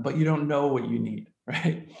 but you don't know what you need,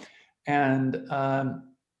 right? And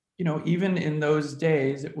even in those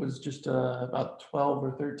days, it was just about 12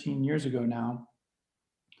 or 13 years ago now.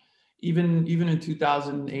 Even in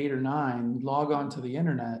 2008 or 9, log on to the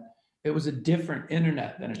internet, it was a different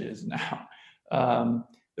internet than it is now.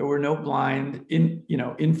 There were no blind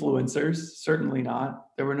influencers, certainly not.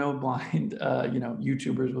 There were no blind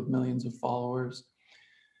YouTubers with millions of followers.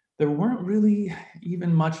 There weren't really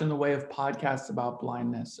even much in the way of podcasts about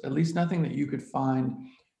blindness, at least nothing that you could find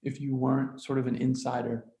if you weren't sort of an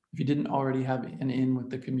insider, if you didn't already have an in with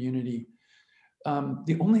the community.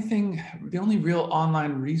 The only real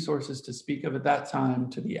online resources to speak of at that time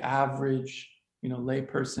to the average,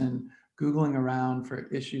 layperson Googling around for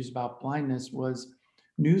issues about blindness was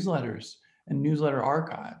newsletters and newsletter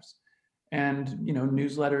archives. And,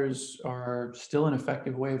 newsletters are still an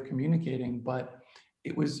effective way of communicating, but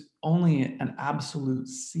it was only an absolute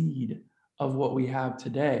seed of what we have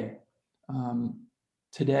today.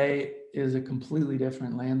 Today is a completely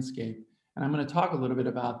different landscape. And I'm going to talk a little bit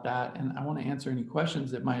about that. And I want to answer any questions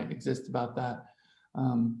that might exist about that.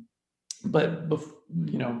 But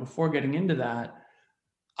before getting into that,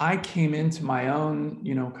 I came into my own,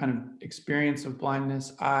 kind of experience of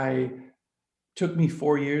blindness. Took me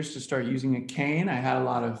 4 years to start using a cane. I had a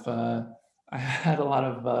lot of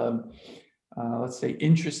let's say,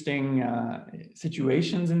 interesting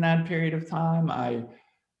situations in that period of time. I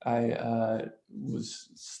was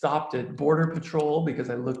stopped at Border Patrol because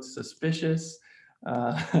I looked suspicious.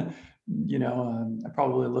 I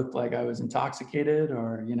probably looked like I was intoxicated,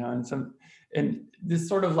 or and this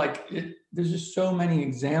sort of there's just so many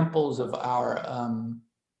examples of our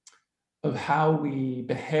of how we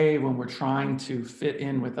behave when we're trying to fit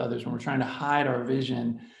in with others, when we're trying to hide our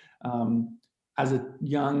vision. As a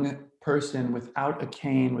young person without a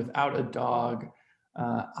cane, without a dog,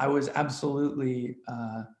 I was absolutely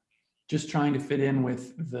just trying to fit in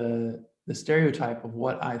with the stereotype of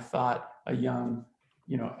what I thought a young,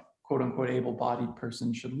 quote unquote, able-bodied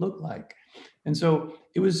person should look like. And so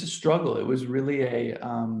it was a struggle. It was really a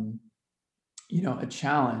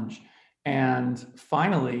challenge. And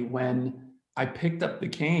finally, when I picked up the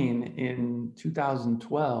cane in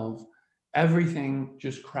 2012, everything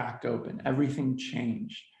just cracked open. Everything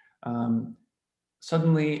changed.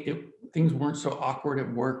 Suddenly, things weren't so awkward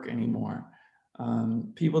at work anymore.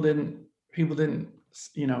 People didn't,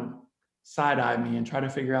 side eye me and try to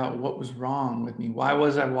figure out what was wrong with me. Why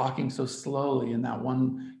was I walking so slowly in that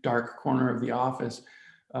one dark corner of the office?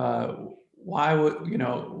 Why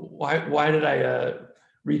did I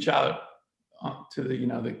reach out to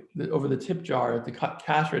the over the tip jar at the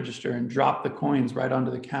cash register and drop the coins right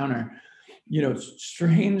onto the counter?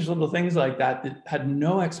 Strange little things like that had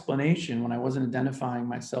no explanation when I wasn't identifying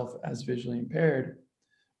myself as visually impaired.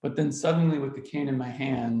 But then suddenly, with the cane in my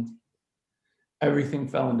hand, everything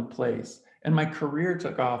fell into place. And my career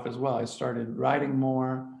took off as well. I started writing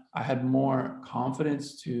more. I had more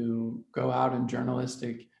confidence to go out in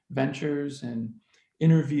journalistic ventures and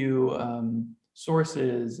interview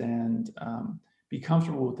sources and be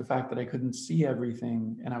comfortable with the fact that I couldn't see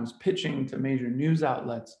everything. And I was pitching to major news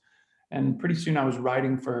outlets. And pretty soon I was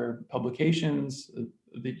writing for publications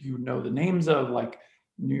that you know the names of, like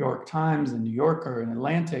New York Times and New Yorker and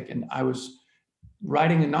Atlantic. And I was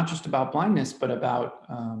writing not just about blindness, but about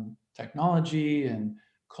technology and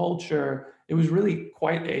culture. It was really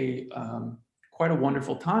quite a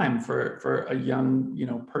wonderful time for a young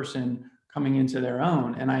person coming into their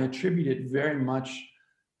own. And I attribute it very much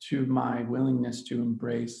to my willingness to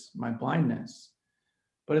embrace my blindness.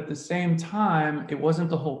 But at the same time, it wasn't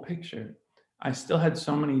the whole picture. I still had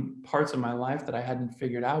so many parts of my life that I hadn't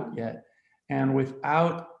figured out yet. And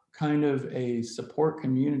without kind of a support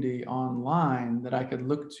community online that I could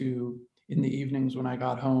look to in the evenings when I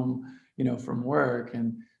got home, from work,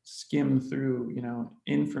 and skim through,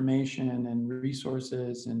 information and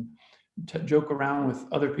resources and joke around with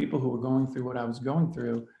other people who were going through what I was going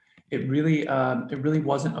through, it really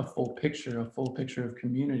wasn't a full picture of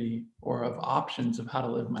community or of options of how to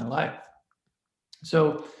live my life.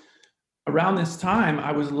 So around this time,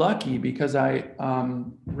 I was lucky because I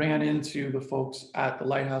ran into the folks at the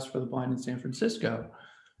Lighthouse for the Blind in San Francisco.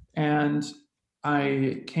 And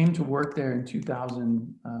I came to work there in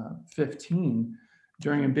 2015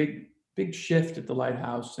 during a big shift at the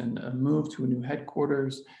Lighthouse and a move to a new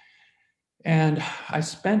headquarters. And I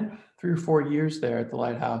spent 3 or 4 years there at the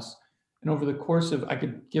lighthouse. And over the course of, I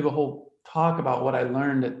could give a whole talk about what I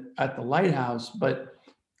learned at the lighthouse, but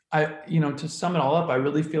to sum it all up, I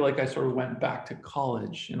really feel like I sort of went back to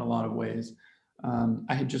college in a lot of ways.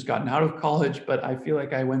 I had just gotten out of college, but I feel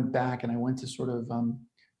like I went back and I went to sort of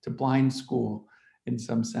to blind school in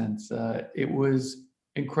some sense. It was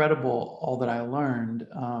incredible, all that I learned.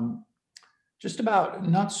 Just about,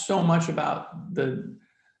 not so much about the,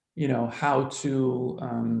 how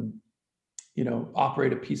to,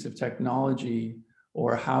 operate a piece of technology,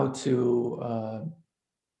 or how to,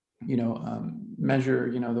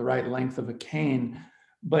 measure, the right length of a cane,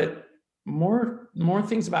 but more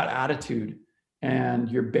things about attitude and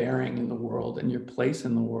your bearing in the world and your place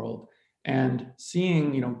in the world. And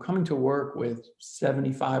seeing, coming to work with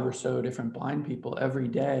 75 or so different blind people every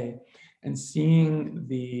day, and seeing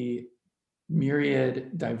the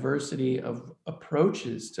myriad diversity of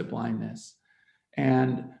approaches to blindness,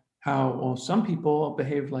 and how, well, some people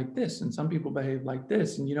behave like this and some people behave like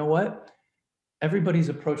this. And you know what? Everybody's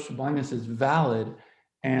approach to blindness is valid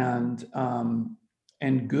and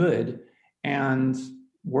good and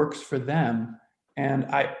works for them. And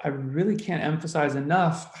I really can't emphasize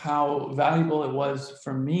enough how valuable it was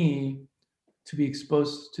for me to be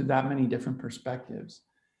exposed to that many different perspectives.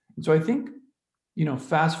 And so I think,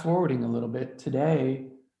 fast forwarding a little bit today,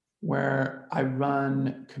 where I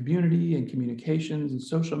run community and communications and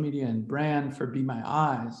social media and brand for Be My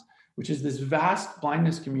Eyes, which is this vast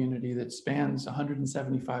blindness community that spans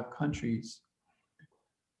 175 countries.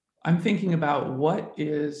 I'm thinking about what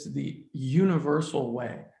is the universal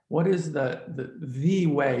way, what is the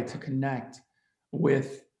way to connect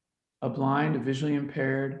with a blind, a visually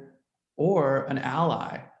impaired, or an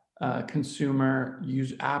ally, consumer,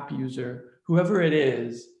 app user, whoever it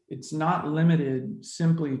is. It's not limited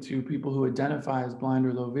simply to people who identify as blind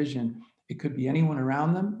or low vision. It could be anyone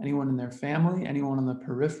around them, anyone in their family, anyone on the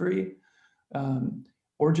periphery,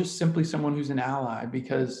 or just simply someone who's an ally.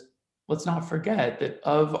 Because let's not forget that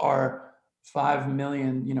of our 5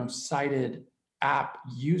 million, sighted app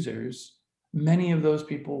users, many of those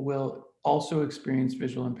people will also experience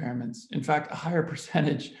visual impairments. In fact, a higher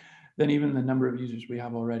percentage than even the number of users we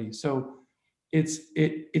have already. So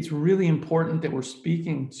it's really important that we're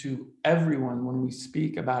speaking to everyone when we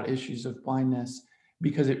speak about issues of blindness,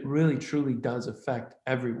 because it really truly does affect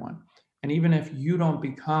everyone. And even if you don't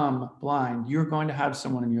become blind, you're going to have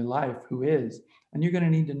someone in your life who is, and you're going to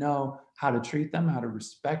need to know how to treat them, how to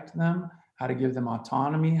respect them, how to give them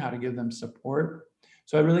autonomy, how to give them support.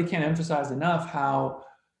 So I really can't emphasize enough how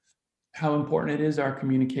important it is our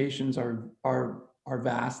communications are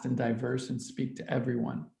vast and diverse and speak to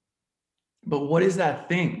everyone. But what is that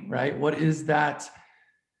thing, right? What is that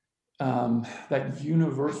that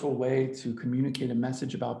universal way to communicate a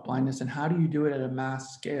message about blindness, and how do you do it at a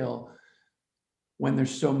mass scale when there's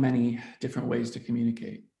so many different ways to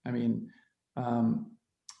communicate? I mean,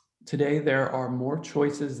 today there are more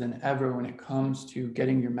choices than ever when it comes to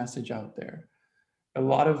getting your message out there. A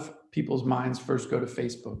lot of people's minds first go to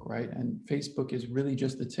Facebook, right? And Facebook is really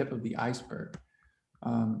just the tip of the iceberg.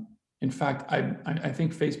 In fact, I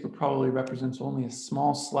think Facebook probably represents only a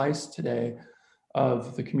small slice today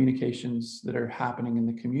of the communications that are happening in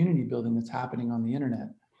the community building that's happening on the internet.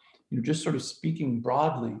 Just sort of speaking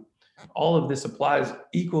broadly, all of this applies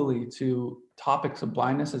equally to topics of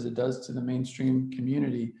blindness as it does to the mainstream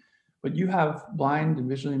community. But you have blind and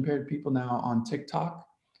visually impaired people now on TikTok.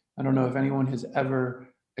 I don't know if anyone has ever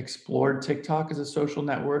explored TikTok as a social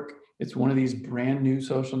network. It's one of these brand new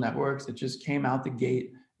social networks that just came out the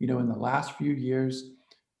gate, in the last few years,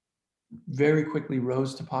 very quickly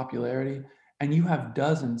rose to popularity. And you have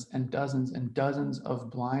dozens and dozens and dozens of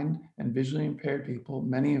blind and visually impaired people,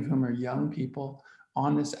 many of whom are young people,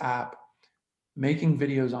 on this app, making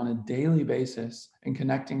videos on a daily basis and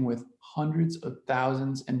connecting with hundreds of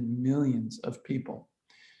thousands and millions of people.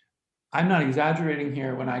 I'm not exaggerating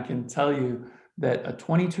here when I can tell you that a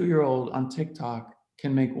 22-year-old on TikTok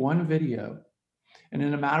can make one video, and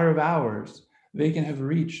in a matter of hours, they can have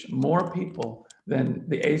reached more people than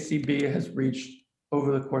the ACB has reached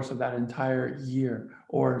over the course of that entire year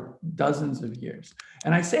or dozens of years.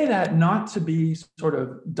 And I say that not to be sort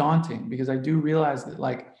of daunting, because I do realize that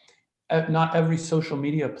not every social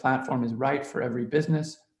media platform is right for every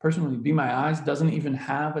business. Personally, Be My Eyes doesn't even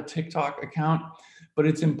have a TikTok account, but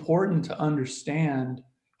it's important to understand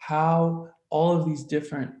how all of these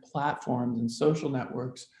different platforms and social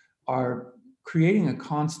networks are creating a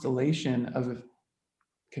constellation of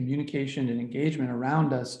communication and engagement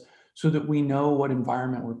around us so that we know what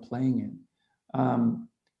environment we're playing in.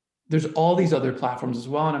 There's all these other platforms as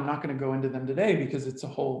well, and I'm not going to go into them today because it's a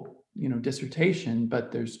whole dissertation,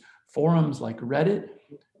 but there's forums like Reddit,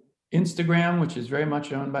 Instagram, which is very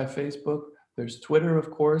much owned by Facebook. There's Twitter,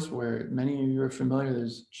 of course, where many of you are familiar.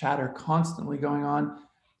 There's chatter constantly going on.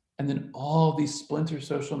 And then all these splinter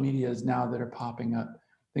social medias now that are popping up.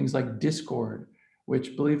 Things like Discord,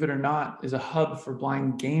 which, believe it or not, is a hub for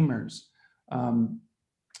blind gamers.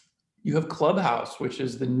 You have Clubhouse, which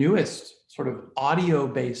is the newest sort of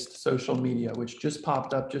audio-based social media, which just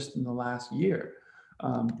popped up just in the last year.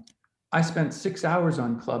 I spent 6 hours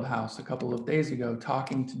on Clubhouse a couple of days ago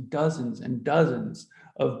talking to dozens and dozens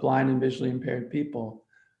of blind and visually impaired people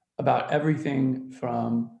about everything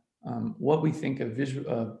from what we think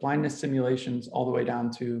of blindness simulations all the way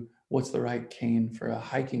down to what's the right cane for a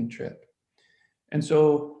hiking trip. And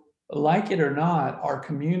so, like it or not, our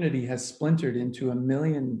community has splintered into 1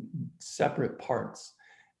 million separate parts.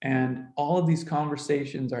 And all of these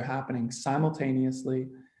conversations are happening simultaneously.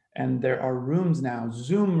 And there are rooms now,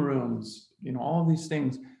 Zoom rooms, all of these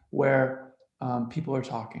things where people are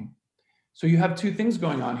talking. So you have two things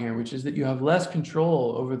going on here, which is that you have less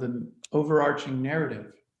control over the overarching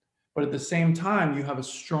narrative, but at the same time, you have a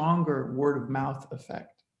stronger word of mouth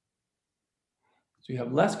effect. So you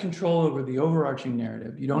have less control over the overarching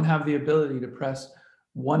narrative. You don't have the ability to press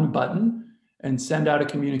one button and send out a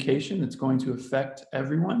communication that's going to affect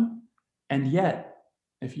everyone. And yet,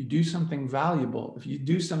 if you do something valuable, if you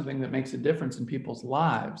do something that makes a difference in people's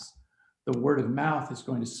lives, the word of mouth is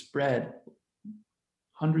going to spread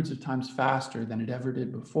hundreds of times faster than it ever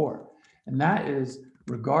did before. And that is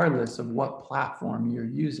regardless of what platform you're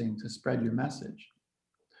using to spread your message.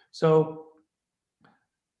 So,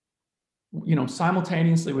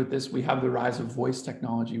 simultaneously with this, we have the rise of voice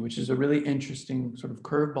technology, which is a really interesting sort of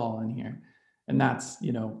curveball in here. And that's,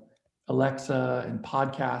 Alexa and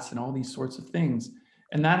podcasts and all these sorts of things.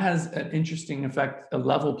 And that has an interesting effect, a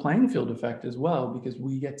level playing field effect as well, because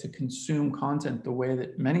we get to consume content the way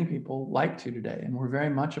that many people like to today. And we're very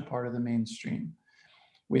much a part of the mainstream.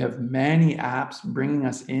 We have many apps bringing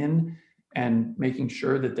us in and making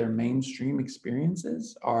sure that their mainstream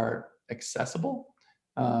experiences are accessible.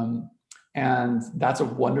 And that's a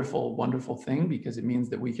wonderful, wonderful thing, because it means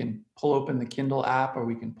that we can pull open the Kindle app, or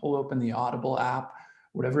we can pull open the Audible app,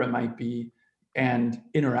 whatever it might be, and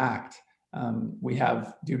interact. We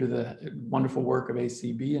have, due to the wonderful work of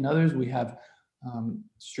ACB and others, we have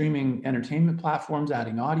streaming entertainment platforms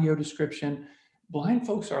adding audio description. Blind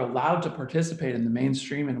folks are allowed to participate in the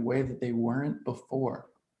mainstream in a way that they weren't before.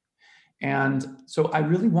 And so I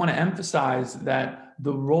really want to emphasize that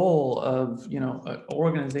the role of, an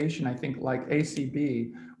organization, I think, like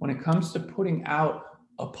ACB, when it comes to putting out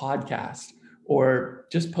a podcast or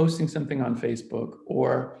just posting something on Facebook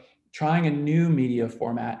or trying a new media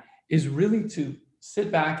format, is really to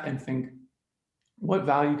sit back and think, what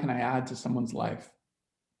value can I add to someone's life?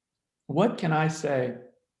 What can I say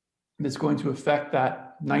that's going to affect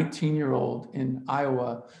that 19-year-old in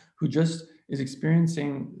Iowa who just is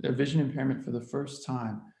experiencing a vision impairment for the first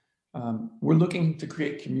time? We're looking to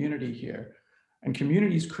create community here, and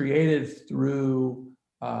community is created through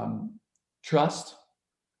trust,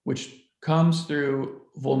 which comes through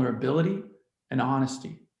vulnerability and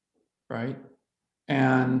honesty, right?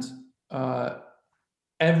 And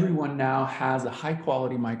everyone now has a high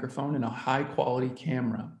quality microphone and a high quality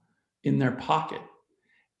camera in their pocket.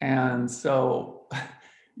 And so,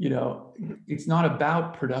 it's not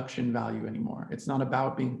about production value anymore. It's not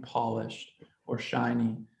about being polished or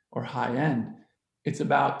shiny or high end. It's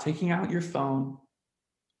about taking out your phone,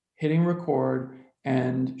 hitting record,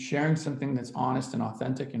 and sharing something that's honest and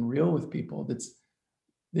authentic and real with people, that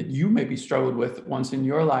you maybe struggled with once in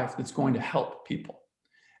your life, that's going to help people.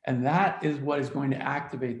 And that is what is going to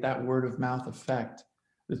activate that word of mouth effect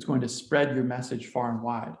that's going to spread your message far and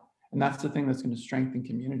wide. And that's the thing that's going to strengthen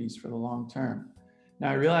communities for the long term. Now,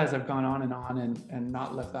 I realize I've gone on and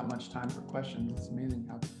not left that much time for questions. It's amazing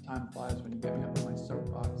how time flies when you get me up on my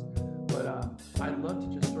soapbox. But I'd love to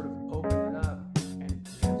just sort of open it up and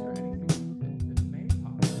answer anything that may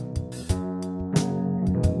pop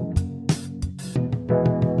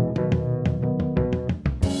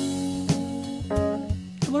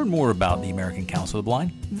To learn more about the American Council of the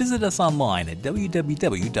Blind, visit us online at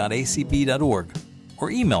www.acb.org or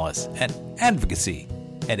email us at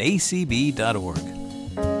advocacy@acb.org.